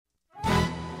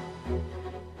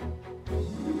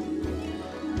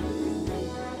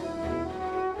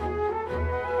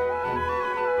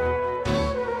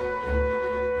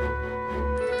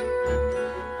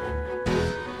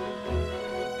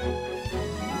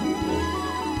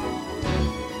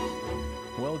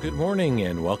Good morning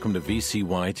and welcome to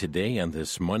VCY Today on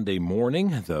this Monday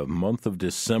morning. The month of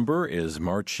December is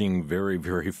marching very,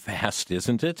 very fast,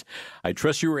 isn't it? I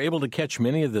trust you were able to catch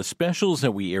many of the specials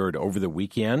that we aired over the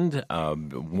weekend.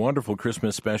 Wonderful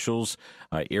Christmas specials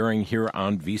airing here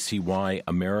on VCY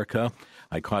America.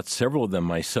 I caught several of them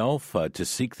myself. To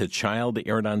Seek the Child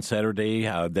aired on Saturday.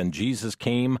 Then Jesus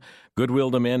Came,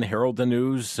 Goodwill to Men, Herald the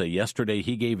News. Yesterday,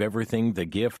 He Gave Everything, the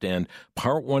Gift, and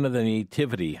part one of the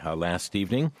Nativity last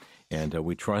evening. And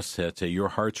we trust that your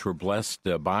hearts were blessed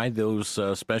by those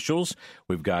specials.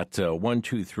 We've got 1,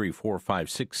 2, 3, 4, 5,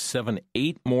 6, 7,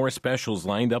 8 more specials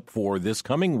lined up for this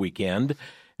coming weekend.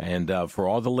 And for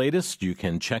all the latest, you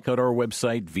can check out our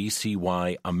website,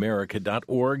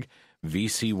 vcyamerica.org.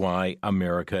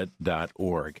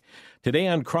 vcyamerica.org. Today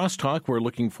on Crosstalk, we're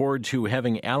looking forward to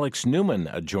having Alex Newman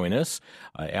join us.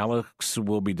 Alex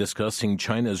will be discussing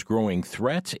China's growing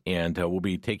threat, and we'll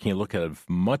be taking a look at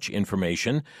much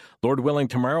information. Lord willing,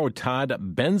 tomorrow, Todd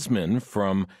Bensman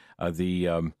from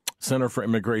the Center for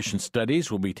Immigration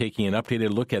Studies will be taking an updated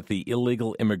look at the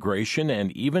illegal immigration,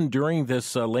 and even during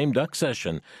this lame duck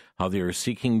session, how they are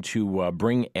seeking to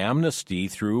bring amnesty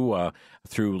through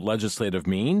legislative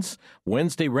means.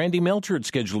 Wednesday, Randy Melchard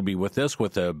scheduled to be with us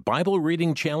with a Bible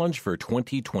reading challenge for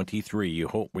 2023.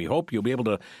 We hope you'll be able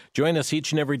to join us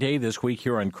each and every day this week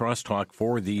here on Crosstalk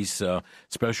for these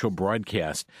special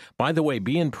broadcasts. By the way,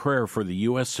 be in prayer for the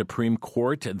U.S. Supreme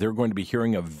Court. They're going to be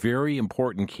hearing a very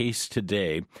important case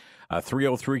today.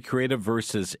 303 Creative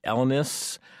versus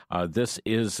Elnis. This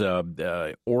is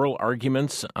oral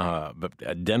arguments. A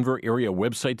Denver area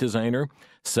website designer,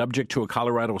 subject to a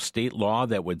Colorado state law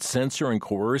that would censor and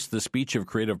coerce the speech of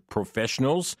creative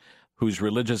professionals whose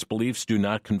religious beliefs do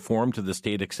not conform to the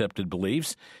state-accepted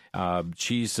beliefs.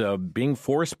 She's being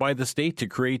forced by the state to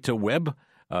create a web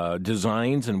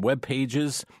designs and web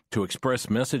pages to express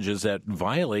messages that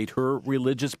violate her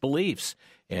religious beliefs.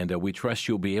 And we trust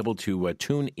you'll be able to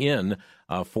tune in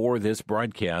for this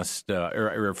broadcast,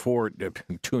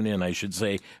 tune in, I should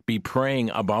say, be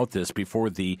praying about this before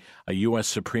the U.S.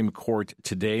 Supreme Court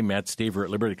today. Matt Staver at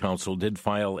Liberty Counsel did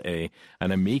file an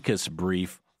amicus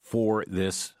brief for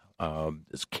this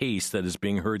case that is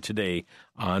being heard today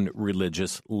on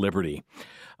religious liberty.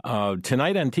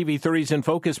 Tonight on TV30's In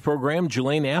Focus program,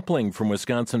 Jelaine Appling from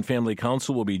Wisconsin Family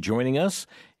Council will be joining us,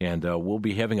 and we'll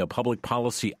be having a public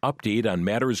policy update on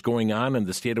matters going on in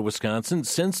the state of Wisconsin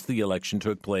since the election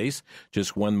took place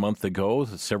just 1 month ago.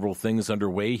 Several things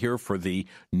underway here for the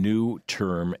new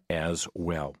term as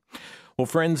well. Well,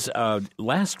 friends,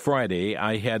 last Friday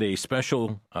I had a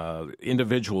special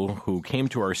individual who came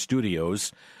to our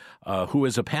studios who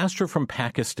is a pastor from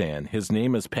Pakistan. His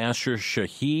name is Pastor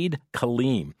Shahid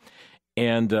Kaleem.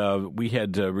 And we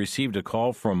had received a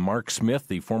call from Mark Smith,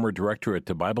 the former director at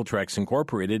the Bible Tracts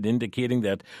Incorporated, indicating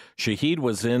that Shahid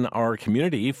was in our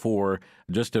community for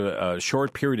just a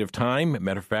short period of time.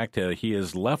 Matter of fact, he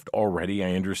has left already,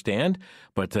 I understand.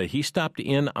 But he stopped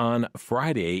in on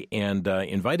Friday and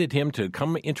invited him to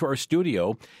come into our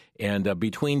studio. And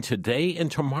between today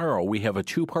and tomorrow, we have a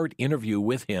 2-part interview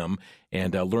with him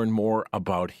and learn more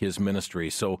about his ministry.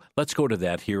 So let's go to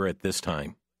that here at this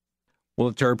time. Well,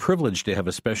 it's our privilege to have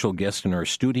a special guest in our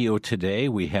studio today.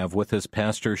 We have with us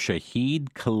Pastor Shahid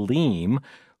Kaleem,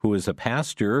 who is a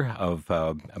pastor of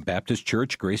a Baptist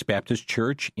church, Grace Baptist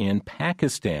Church in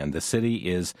Pakistan. The city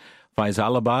is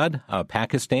Faisalabad,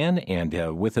 Pakistan,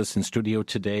 and with us in studio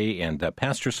today. And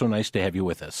Pastor, so nice to have you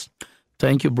with us.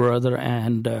 Thank you, brother,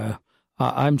 and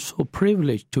I'm so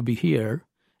privileged to be here.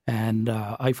 And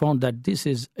I found that this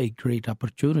is a great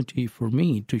opportunity for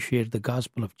me to share the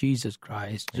gospel of Jesus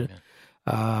Christ with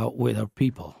our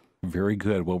people. Very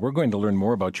good. Well, we're going to learn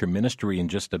more about your ministry in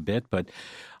just a bit, but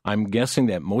I'm guessing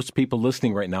that most people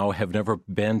listening right now have never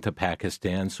been to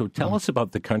Pakistan. So tell us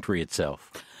about the country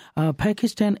itself.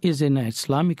 Pakistan is an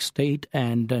Islamic state,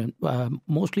 and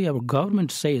mostly our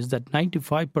government says that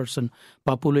 95%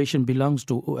 population belongs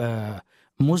to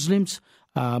Muslims,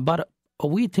 but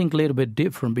we think a little bit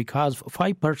different because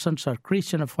 5% are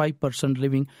Christian, 5%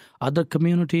 living other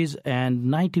communities, and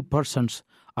 90%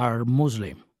 are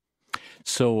Muslim.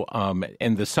 So,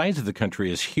 and the size of the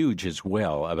country is huge as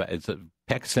well.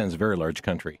 Pakistan's a very large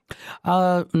country.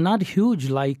 Not huge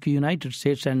like United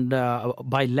States and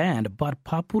by land, but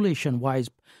population-wise,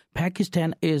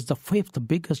 Pakistan is the 5th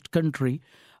biggest country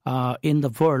in the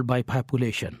world by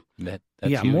population. That's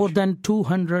huge. More than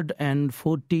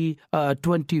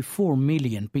 24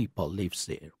 million people lives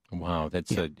there. Wow,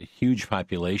 that's a huge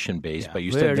population base. Yeah, but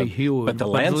you very said huge. But the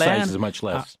land size is much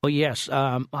less. Yes,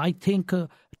 I think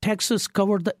Texas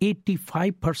covered the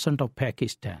 85% of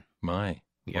Pakistan. My,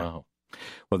 yeah. Wow.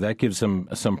 Well, that gives them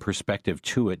some perspective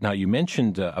to it. Now, you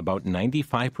mentioned about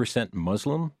 95%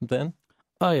 Muslim then?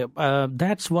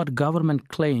 That's what government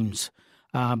claims.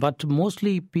 But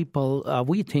mostly people,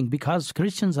 we think, because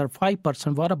Christians are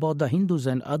 5%, what about the Hindus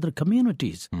and other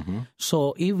communities? Mm-hmm.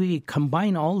 So if we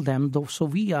combine all them, so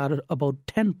we are about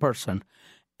 10%,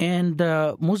 and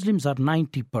Muslims are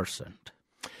 90%.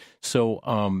 So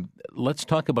let's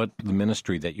talk about the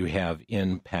ministry that you have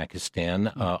in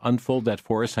Pakistan. Unfold that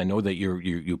for us. I know that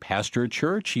you pastor a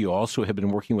church. You also have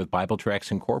been working with Bible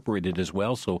Tracts Incorporated as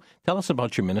well. So tell us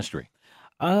about your ministry.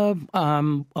 I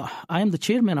am the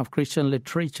chairman of Christian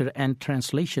Literature and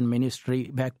Translation Ministry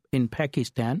back in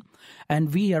Pakistan,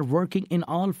 and we are working in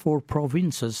all 4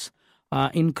 provinces,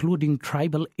 including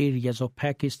tribal areas of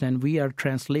Pakistan. We are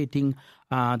translating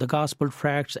the gospel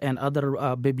tracts and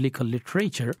other biblical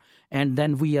literature, and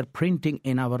then we are printing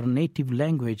in our native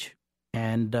language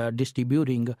and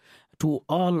distributing to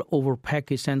all over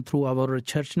Pakistan through our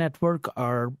church network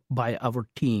or by our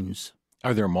teams.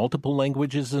 Are there multiple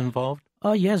languages involved?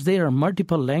 Yes, there are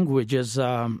multiple languages.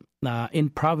 In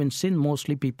Province Sindh,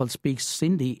 mostly people speak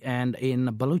Sindhi, and in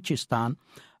Balochistan,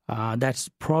 that's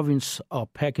province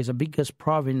of Pakistan, the biggest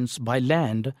province by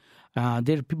land.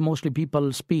 There mostly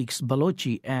people speak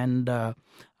Balochi, and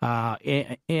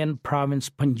in province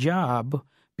Punjab,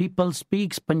 people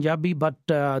speak Punjabi, but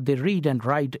they read and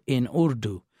write in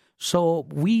Urdu. So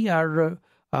we are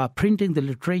printing the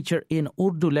literature in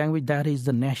Urdu language, that is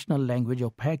the national language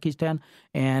of Pakistan,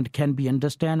 and can be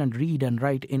understand and read and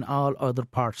write in all other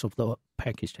parts of the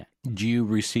Pakistan. Do you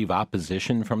receive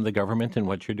opposition from the government in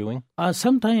what you're doing?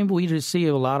 Sometimes we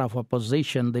receive a lot of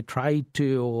opposition. They try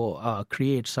to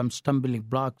create some stumbling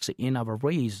blocks in our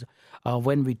ways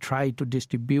when we try to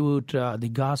distribute the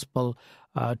gospel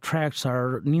tracts,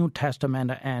 our New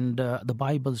Testament and the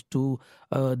Bibles to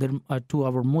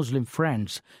our Muslim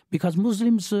friends, because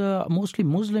Muslims, mostly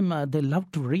Muslim, they love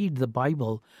to read the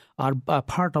Bible, are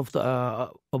part of the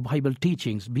Bible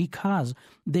teachings, because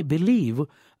they believe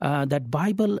that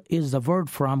Bible is the word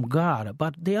from God,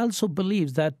 but they also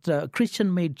believe that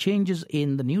Christian made changes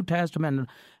in the New Testament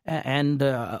and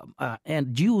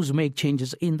Jews make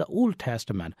changes in the Old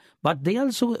Testament, but they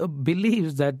also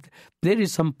believe that there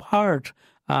is some part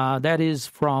that is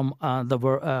from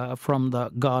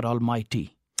the God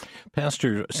Almighty.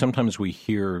 Pastor, sometimes we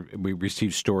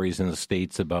receive stories in the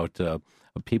States about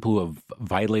people who have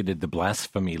violated the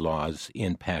blasphemy laws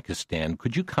in Pakistan.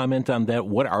 Could you comment on that?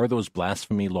 What are those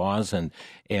blasphemy laws? And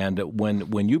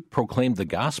when you proclaim the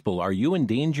gospel, are you in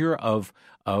danger of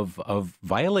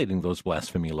violating those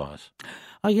blasphemy laws?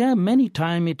 Yeah, many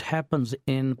times it happens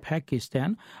in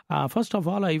Pakistan. First of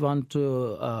all, I want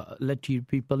to let you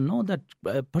people know that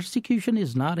persecution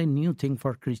is not a new thing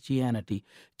for Christianity.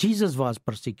 Jesus was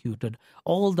persecuted.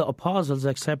 All the apostles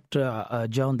except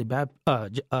John the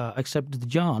Baptist, except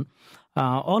John,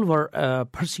 all were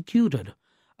persecuted.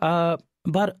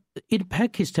 But in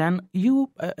Pakistan,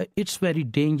 it's very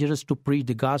dangerous to preach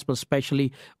the gospel,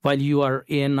 especially while you are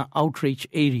in outreach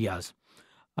areas.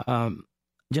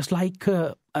 Just like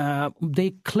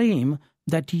they claim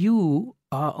that you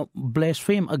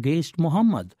blaspheme against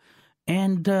Muhammad.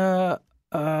 And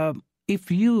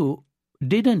if you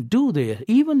didn't do that,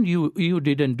 even you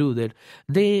didn't do that,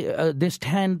 they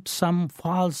stand some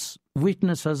false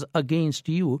witnesses against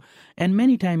you. And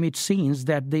many times it seems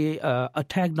that they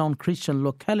attacked on Christian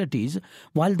localities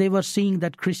while they were seeing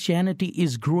that Christianity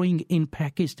is growing in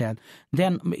Pakistan.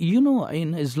 Then,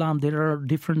 in Islam, there are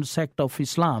different sects of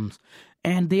Islam,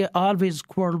 and they always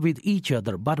quarrel with each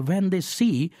other. But when they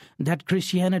see that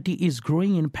Christianity is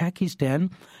growing in Pakistan,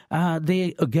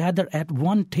 they gather at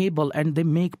one table and they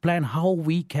make plan how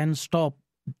we can stop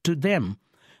to them.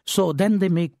 So then they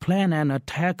make plan and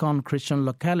attack on Christian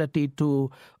locality to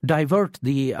divert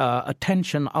the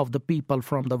attention of the people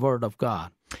from the Word of God.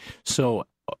 So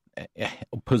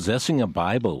possessing a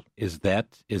Bible, is that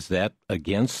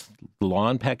against the law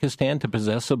in Pakistan to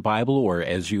possess a Bible? Or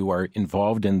as you are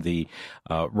involved in the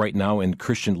right now in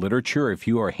Christian literature, if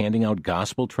you are handing out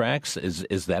gospel tracts,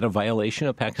 is that a violation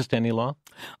of Pakistani law?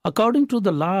 According to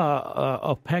the law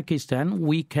of Pakistan,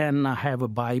 we can have a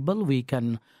Bible. We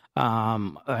can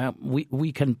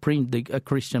we can print the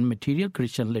Christian material,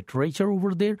 Christian literature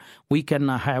over there. We can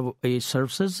have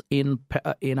services in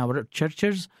our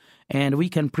churches, and we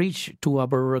can preach to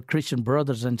our Christian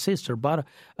brothers and sisters. But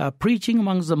preaching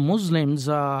amongst the Muslims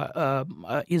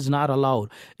is not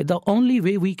allowed. The only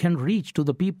way we can reach to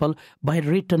the people by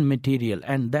written material,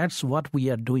 and that's what we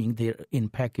are doing there in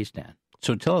Pakistan.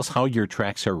 So tell us how your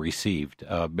tracts are received.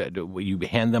 You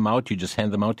hand them out? You just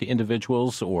hand them out to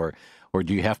individuals, or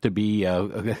do you have to be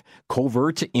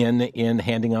covert in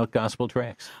handing out gospel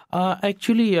tracts?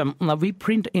 Actually, we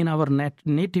print in our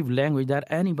native language that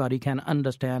anybody can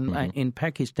understand in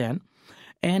Pakistan.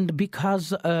 And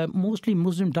because mostly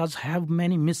Muslim does have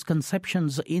many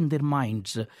misconceptions in their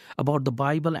minds about the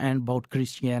Bible and about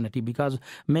Christianity, because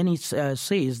many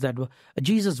says that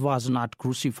Jesus was not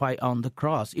crucified on the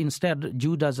cross. Instead,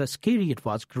 Judas Iscariot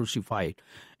was crucified,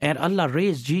 and Allah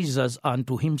raised Jesus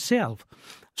unto himself.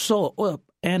 So,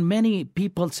 and many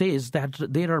people says that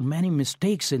there are many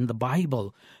mistakes in the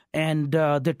Bible, and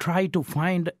they try to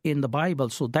find in the Bible.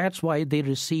 So that's why they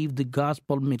receive the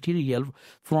gospel material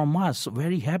from us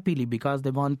very happily, because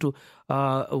they want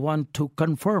to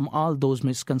confirm all those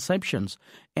misconceptions.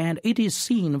 And it is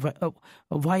seen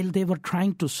while they were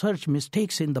trying to search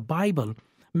mistakes in the Bible,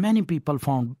 many people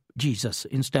found Jesus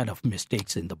instead of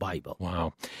mistakes in the Bible.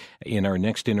 Wow. In our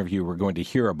next interview, we're going to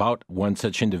hear about one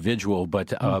such individual,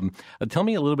 but tell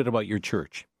me a little bit about your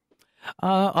church.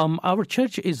 Our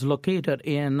church is located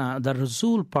in the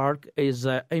Rasul Park. Is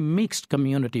a mixed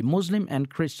community, Muslim and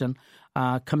Christian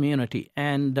community,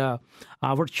 and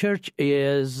our church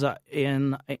is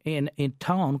in a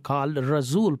town called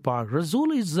Rasul Park.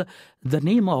 Rasul is the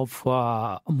name of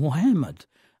Muhammad.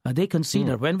 They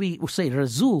consider when we say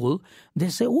Rasul, they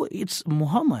say, "Oh, it's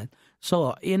Muhammad."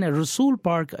 So in a Rasul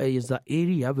Park is the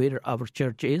area where our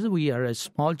church is. We are a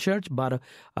small church, but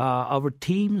our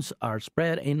teams are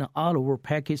spread in all over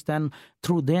Pakistan.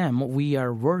 Through them, we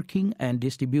are working and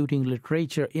distributing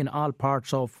literature in all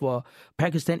parts of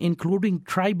Pakistan, including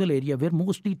tribal area where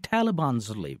mostly Taliban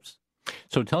lives.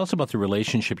 So tell us about the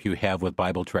relationship you have with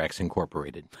Bible Tracts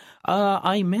Incorporated.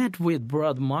 I met with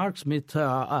Brother Mark Smith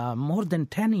more than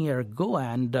 10 years ago,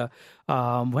 and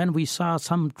when we saw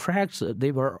some tracts,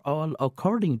 they were all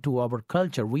according to our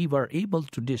culture. We were able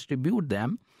to distribute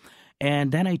them.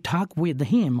 And then I talked with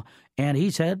him, and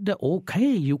he said,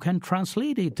 okay, you can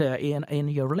translate it in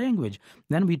your language.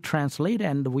 Then we translate,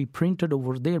 and we printed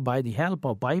over there by the help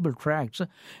of Bible Tracts,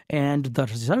 and the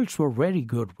results were very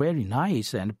good, very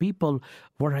nice, and people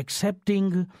were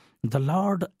accepting the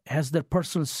Lord as their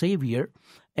personal Savior.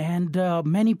 And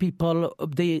many people,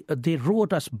 they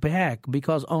wrote us back,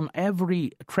 because on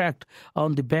every tract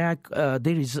on the back,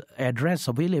 there is address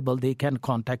available. They can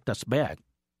contact us back.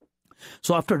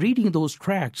 So after reading those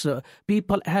tracts,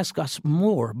 people ask us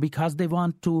more, because they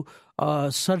want to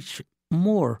search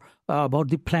more about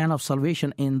the plan of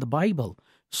salvation in the Bible.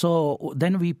 So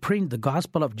then we print the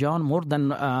Gospel of John, more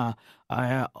than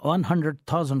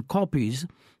 100,000 copies,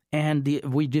 and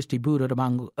we distributed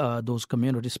among those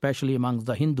communities, especially among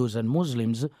the Hindus and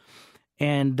Muslims.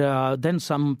 And then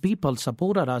some people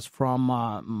supported us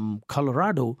from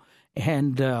Colorado,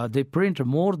 and they printed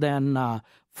more than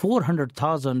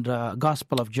 400,000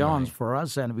 Gospel of Johns for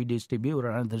us, and we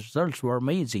distributed, and the results were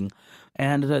amazing.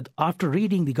 And after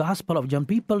reading the Gospel of John,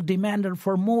 people demanded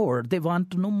for more. They want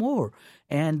to know more.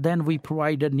 And then we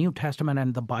provided New Testament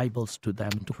and the Bibles to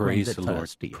them to praise the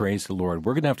Lord. Praise the Lord.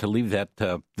 We're going to have to leave that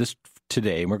this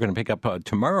today, and we're going to pick up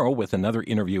tomorrow with another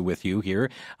interview with you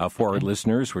here for our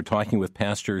listeners. We're talking with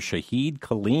Pastor Shahid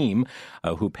Kaleem,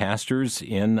 who pastors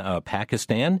in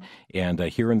Pakistan and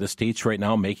here in the States right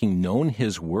now, making known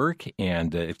his work.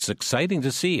 And it's exciting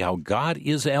to see how God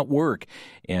is at work.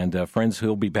 And friends,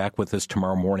 he'll be back with us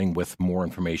tomorrow morning with more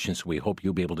information, so we hope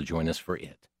you'll be able to join us for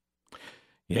it.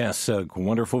 Yes, a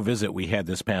wonderful visit we had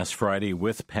this past Friday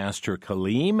with Pastor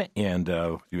Kaleem, and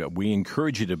we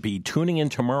encourage you to be tuning in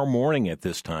tomorrow morning at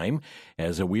this time,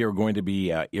 as we are going to be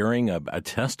airing a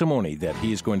testimony that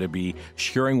he's going to be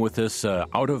sharing with us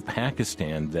out of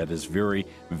Pakistan that is very,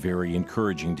 very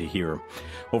encouraging to hear.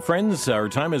 Well, friends, our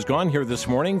time is gone here this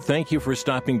morning. Thank you for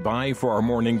stopping by for our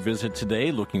morning visit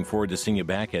today. Looking forward to seeing you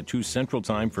back at 2 Central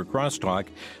Time for Crosstalk.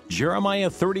 Jeremiah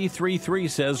 33:3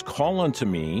 says, "Call unto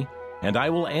me, and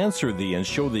I will answer thee and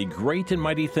show thee great and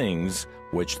mighty things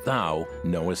which thou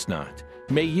knowest not."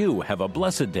 May you have a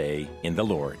blessed day in the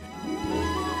Lord.